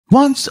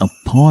Once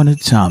upon a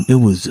time, it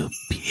was a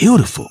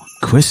beautiful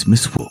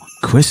Christmas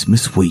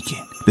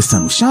weekend. The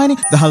sun was shining,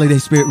 the holiday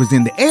spirit was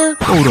in the air.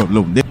 Hold up,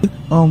 little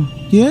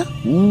nigga. Yeah?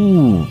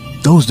 Ooh,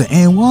 those the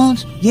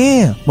N1s?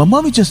 Yeah, my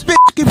mommy just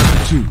give me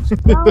the shoes.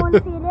 Y'all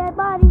wanna see that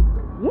body?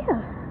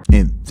 Yeah.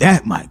 And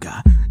that, my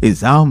guy, is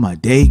how my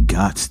day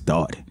got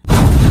started.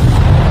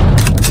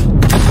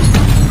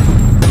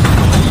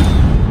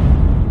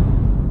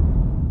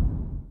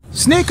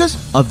 Sneakers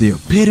are the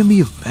epitome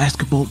of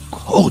basketball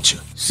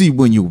culture. See,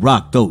 when you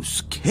rock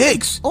those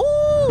kicks,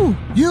 ooh,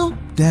 you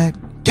that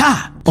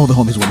guy. All the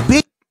homies were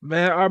big.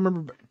 Man, I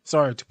remember,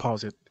 sorry to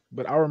pause it,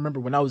 but I remember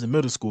when I was in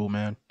middle school,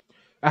 man,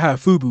 I had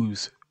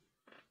FUBUs.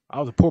 I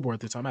was a poor boy at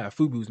the time. I had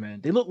FUBUs,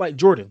 man. They looked like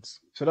Jordans,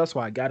 so that's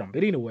why I got them.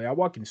 But anyway, I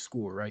walk into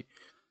school, right?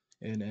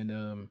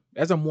 And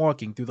as I'm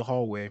walking through the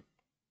hallway,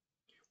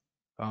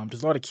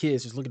 there's a lot of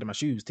kids just looking at my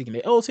shoes, thinking,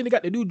 see, they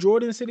got the new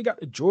Jordans, see, they got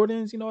the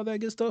Jordans, all that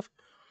good stuff.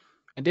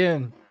 And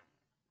then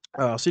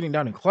sitting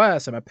down in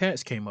class, and my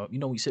pants came up.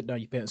 When you sit down,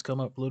 your pants come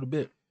up a little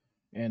bit.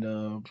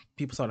 And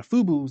people saw the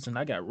FUBUs, and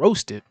I got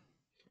roasted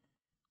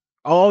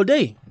all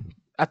day.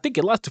 I think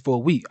it lasted for a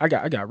week. I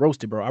got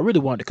roasted, bro. I really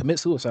wanted to commit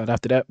suicide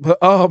after that. But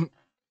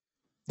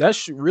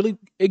that really,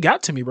 it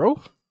got to me, bro.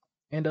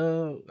 And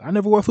I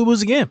never wore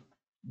FUBUs again.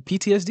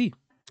 PTSD.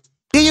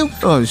 You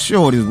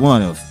sure this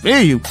one to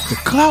feel you. The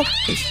clout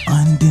is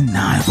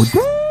undeniable.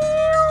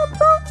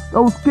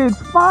 Those kids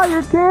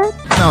fire, kid.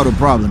 Now the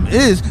problem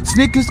is,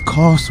 sneakers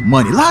cost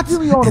money. Lots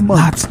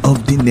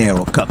of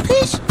dinero.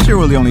 Capiche?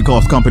 Surely only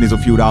cost companies a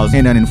few dollars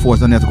and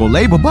unenforced unethical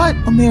labor, but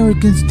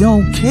Americans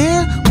don't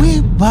care. We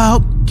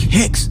about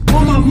kicks.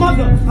 On my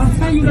mother, I'll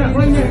tell you that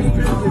right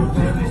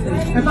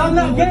now. If I'm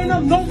not getting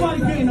them, nobody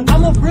getting them.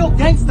 I'm a real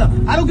gangster.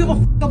 I don't give a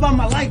fuck about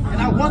my life,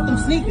 and I want them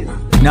sneakers.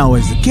 Now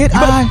as a kid,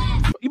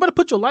 you better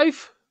put your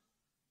life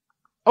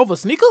over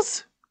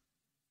sneakers?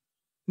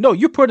 No,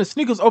 you're putting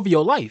sneakers over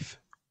your life.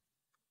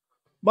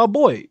 My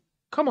boy,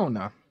 come on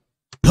now.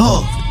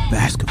 Loved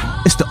basketball.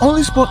 It's the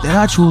only sport that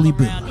I truly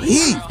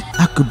believed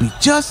I could be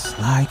just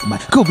like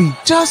Mike, could be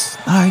just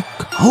like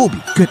Kobe,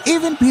 could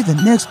even be the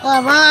next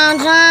LeBron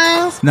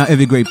James. Now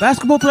every great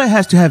basketball player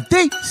has to have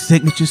their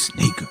signature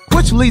sneaker,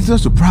 which leads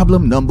us to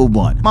problem number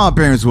one. My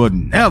parents would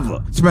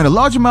never spend a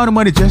large amount of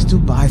money just to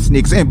buy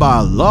sneakers, and by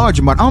a large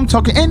amount, I'm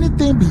talking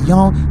anything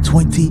beyond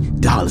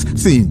 $20.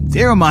 See, in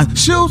their mind,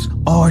 shoes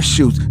are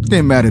shoes.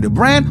 Didn't matter the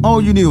brand,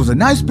 all you need was a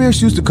nice pair of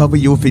shoes to cover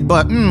your feet.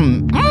 But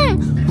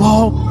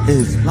ball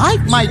is life,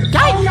 my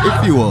guy.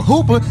 If you a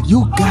hooper,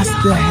 you got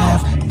to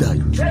have the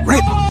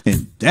drip.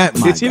 And that,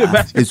 my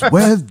guy, is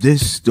where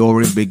this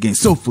story begins.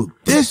 So for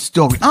this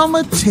story,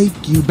 I'ma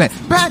take you back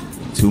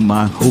to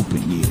my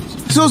hooping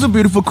years. So it was a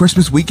beautiful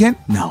Christmas weekend.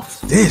 Now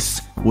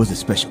this was a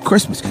special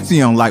Christmas. See,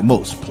 unlike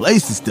most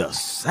places, the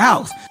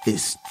South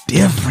is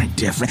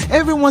different.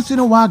 Every once in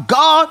a while,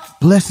 God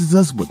blesses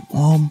us with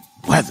warm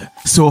weather.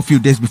 So a few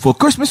days before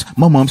Christmas,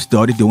 my mom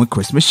started doing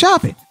Christmas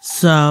shopping.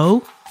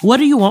 So, what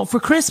do you want for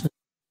Christmas?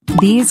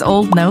 These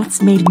old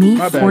notes made me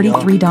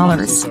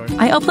 $43.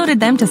 I uploaded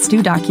them to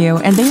StuDocu,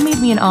 and they made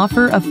me an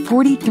offer of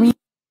 $43.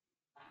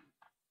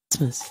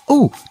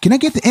 Oh, can I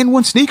get the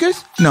N1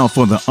 sneakers? Now,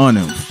 for the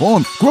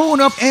uninformed, growing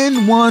up,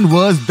 N1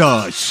 was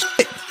the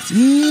shit.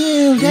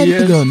 Damn,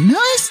 that go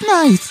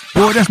nice.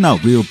 Boy, that's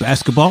not real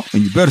basketball,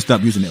 and you better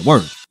stop using that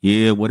word.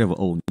 Yeah, whatever,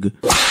 old nigga.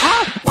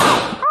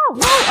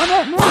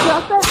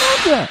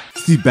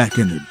 See, back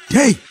in the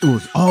day, it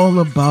was all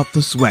about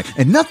the swag,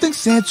 and nothing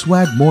said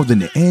swag more than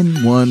the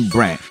N1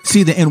 brand.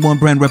 See, the N1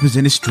 brand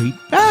represented street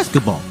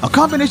basketball, a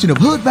combination of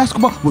hood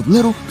basketball with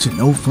little to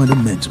no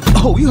fundamentals.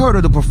 Oh, you heard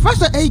of the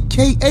Professor,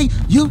 aka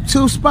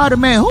YouTube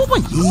Spider-Man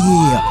Hooper?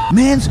 Yeah,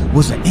 Mans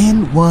was an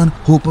N1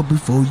 Hooper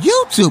before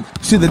YouTube.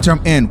 See, the term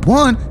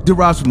N1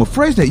 derives from a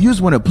phrase that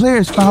used when a player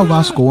is fouled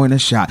while scoring a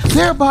shot,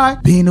 thereby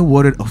being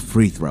awarded a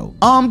free throw.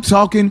 I'm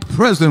talking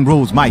prison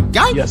rules, my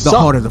guy. Yes, the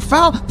harder the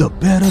foul, the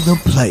better the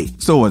play.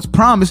 So as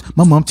promised,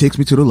 my mom takes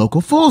me to the local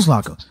Fools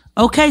Locker.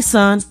 Okay,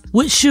 son,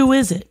 which shoe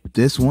is it?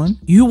 This one?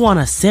 You want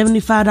a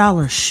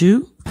 $75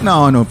 shoe?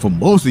 No, for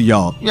most of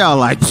y'all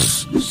like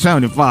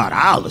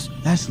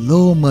 $75. That's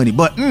little money,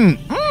 but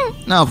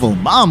now for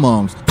my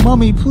moms,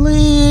 mommy,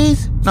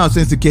 please. Now,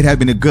 since the kid had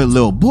been a good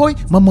little boy,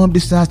 my mom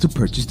decides to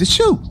purchase the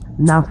shoe.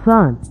 Now,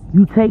 son,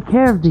 you take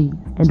care of these,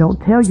 and don't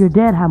tell your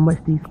dad how much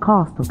these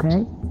cost,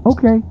 okay?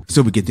 Okay.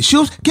 So we get the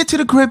shoes, get to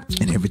the crib,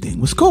 and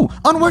everything was cool.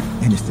 Onward,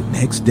 and it's the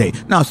next day.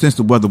 Now, since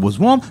the weather was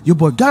warm, your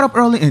boy got up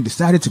early and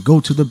decided to go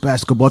to the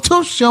basketball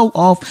to show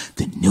off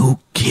the new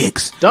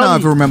kicks. Now,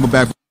 if you remember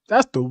back,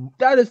 that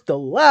is the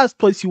last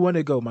place you want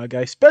to go, my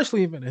guy,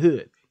 especially if in the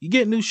hood. You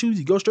get new shoes,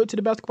 you go straight to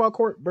the basketball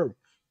court, bro.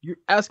 You're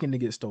asking to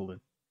get stolen.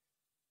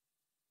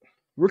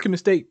 Rookie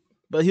mistake,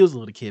 but he was a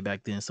little kid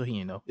back then, so he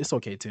didn't know. It's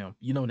okay, Tim.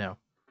 You know now.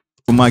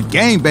 For my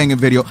gangbanging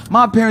video,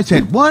 my parents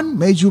had one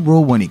major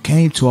rule when it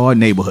came to our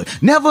neighborhood.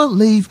 Never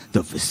leave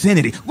the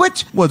vicinity,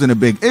 which wasn't a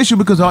big issue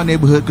because our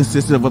neighborhood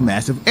consisted of a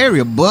massive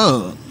area.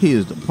 But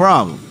here's the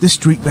problem. The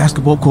street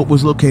basketball court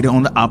was located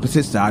on the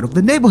opposite side of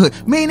the neighborhood,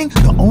 meaning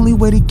the only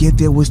way to get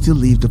there was to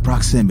leave the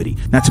proximity.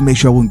 Not to make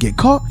sure I wouldn't get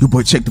caught, your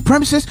boy checked the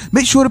premises,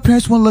 made sure the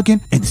parents weren't looking,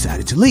 and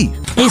decided to leave.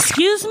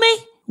 Excuse me?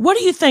 Where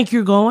do you think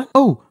you're going?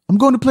 Oh, I'm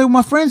going to play with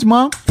my friends,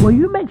 Mom. Well,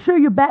 you make sure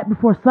you're back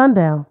before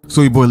sundown.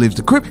 So your boy leaves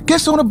the crib,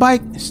 gets on a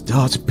bike, and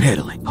starts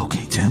pedaling.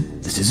 Okay,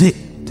 Tim, this is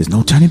it. There's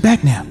no turning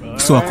back now.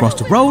 So I cross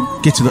the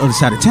road, get to the other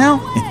side of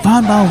town, and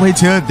find my way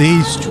to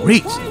these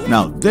streets.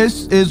 Now,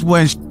 this is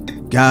when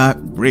got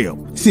real.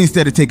 See,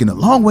 instead of taking the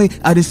long way,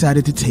 I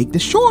decided to take the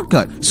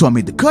shortcut. So I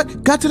made the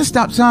cut, got to the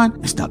stop sign,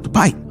 and stopped the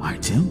bike. All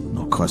right, Tim,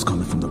 no cars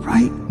coming from the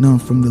right, none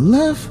from the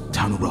left.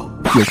 Time to roll.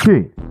 Yo,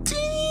 kid.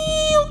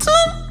 Damn,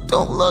 Tim.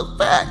 Don't look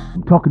back.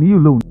 I'm talking to you,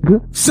 little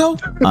nigga. So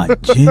I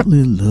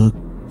gently look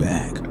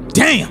back.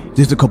 Damn,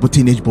 there's a couple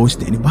teenage boys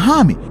standing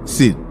behind me.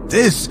 See,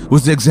 this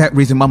was the exact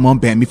reason my mom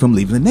banned me from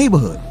leaving the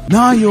neighborhood.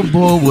 Now your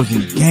boy was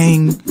in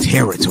gang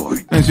territory.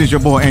 And since your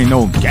boy ain't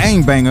no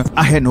gangbanger,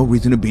 I had no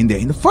reason to be in there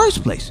in the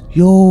first place.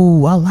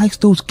 Yo, I likes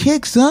those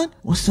kicks, son.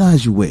 What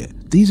size you wear?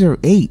 These are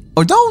 8.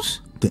 Are those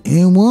the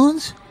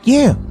N1s?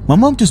 Yeah, my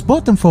mom just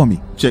bought them for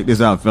me. Check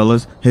this out,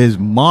 fellas. His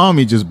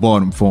mommy just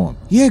bought them for him.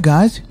 Yeah,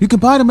 guys, you can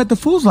buy them at the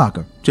Fool's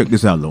Locker. Check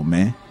this out, little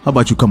man. How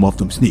about you come off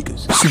them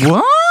sneakers?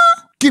 What?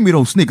 Give me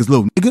those sneakers,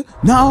 little nigga.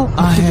 Now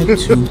I had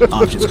 2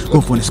 options. Go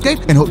for an escape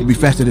and hope to be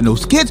faster than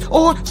those kids,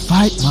 or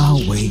fight my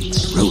way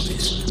through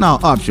this. Now,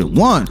 option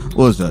 1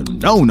 was a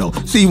no-no.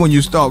 See, when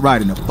you start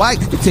riding a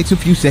bike, it takes a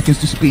few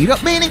seconds to speed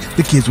up, meaning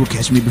the kids will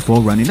catch me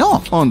before running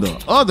off. On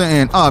the other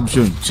hand,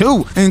 option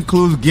 2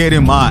 includes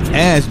getting my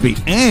ass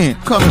beat and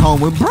coming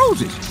home with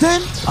bruises.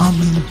 Then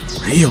I'm in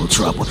real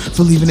trouble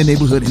for leaving the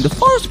neighborhood in the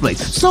first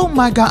place. So,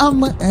 my guy,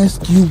 I'ma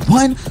ask you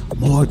one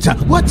more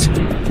time. What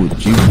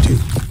would you do?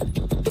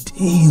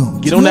 Damn,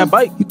 get on that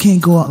bike. You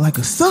can't go out like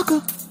a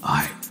sucker.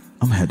 Alright,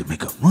 I'm gonna have to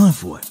make a run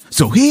for it.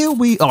 So here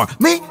we are,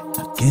 me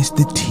against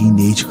the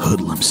teenage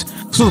hoodlums.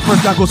 So the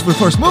first guy goes for the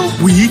first move.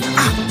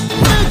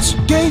 Bitch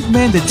gave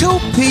man the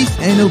 2-piece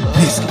and a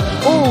biscuit.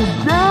 Oh,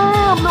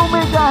 damn, no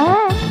man got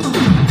hands.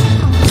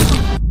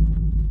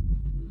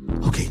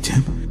 Okay,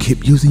 Tim,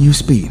 keep using your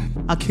speed.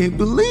 I can't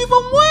believe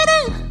I'm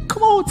winning.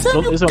 Come on,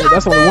 Tim,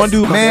 that's only one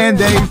dude. Man,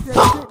 they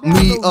fucked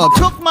me up,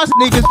 took my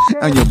sneakers,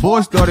 and your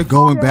boy started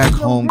going back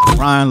home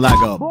crying like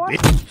a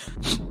bitch.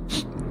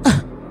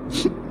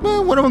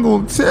 Man, what am I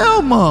gonna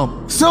tell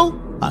Mom? So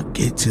I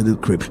get to the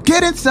crib,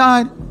 get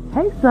inside.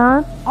 Hey,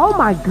 son. Oh,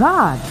 my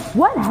God.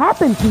 What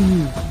happened to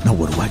you? Now,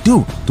 what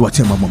do? Do I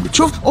tell my mom the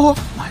truth or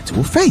lie to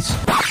her face?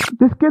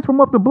 This kid from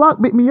up the block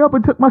beat me up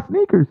and took my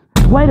sneakers.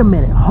 Wait a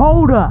minute.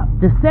 Hold up.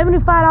 The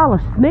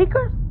 $75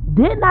 sneakers?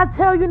 Didn't I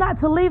tell you not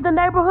to leave the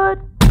neighborhood?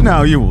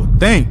 Now, you would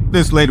think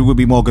this lady would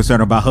be more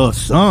concerned about her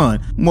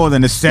son more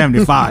than the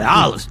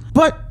 $75.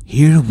 But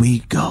here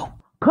we go.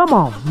 Come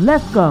on,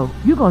 let's go.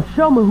 You gonna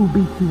show me who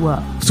beat you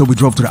up. So we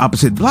drove to the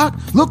opposite block,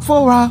 looked for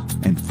a while,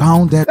 and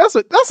found that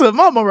That's a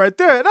mama right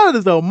there. That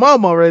is a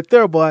mama right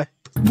there, boy.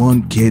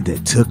 one kid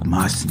that took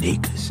my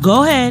sneakers.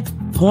 Go ahead,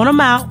 point him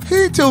out.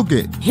 He took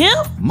it. Him?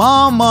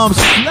 Mom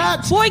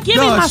slapped. Boy, give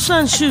me my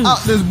son's shoes. Out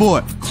this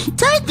boy.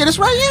 Take it, it's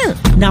right here.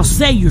 Now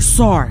say you're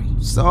sorry.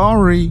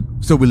 Sorry.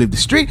 So we leave the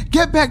street,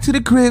 get back to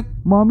the crib.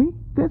 Mommy,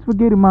 thanks for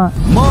getting my...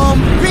 Mom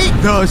beat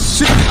the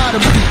shit out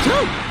of me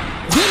too.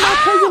 Didn't I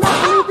tell you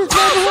not to leave this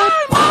neighborhood?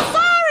 I'm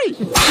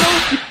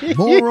sorry.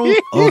 Moral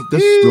of the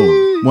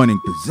story. Wanting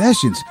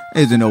possessions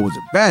isn't always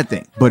a bad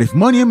thing. But if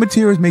money and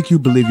materials make you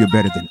believe you're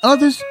better than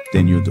others,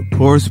 then you're the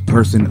poorest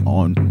person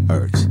on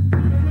earth.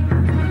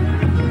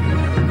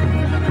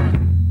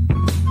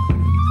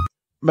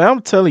 Man,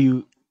 I'm telling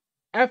you,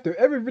 after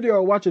every video I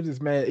watch of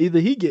this man, either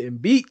he getting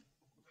beat,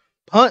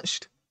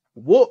 punched,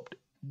 whooped,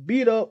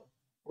 beat up,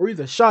 or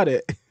either shot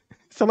at.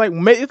 So like,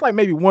 it's like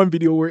maybe one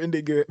video where it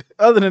ended good.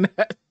 Other than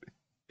that,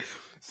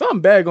 something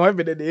bad gonna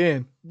happen at the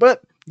end.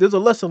 But there's a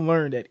lesson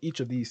learned at each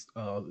of these,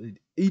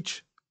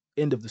 each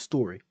end of the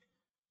story.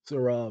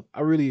 So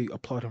I really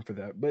applaud him for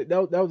that. But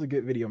that was a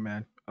good video,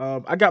 man.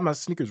 I got my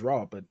sneakers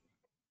raw, but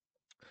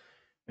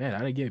man, I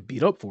didn't get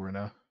beat up for it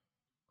now.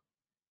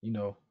 You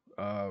know,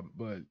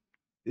 but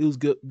it was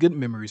good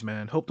memories,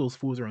 man. Hope those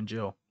fools are in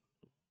jail.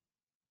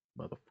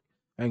 Mother,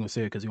 I ain't gonna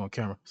say it because he's on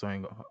camera, so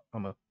I'm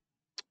gonna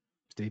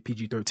stay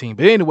PG-13.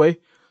 But anyway,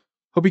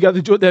 hope you guys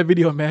enjoyed that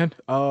video, man.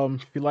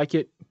 If you like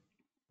it,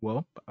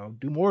 well, I'll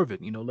do more of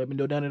it. You know, let me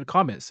know down in the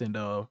comments. And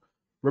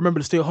remember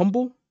to stay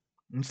humble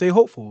and stay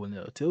hopeful. And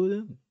until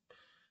then,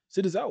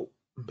 sit us out.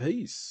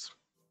 Peace.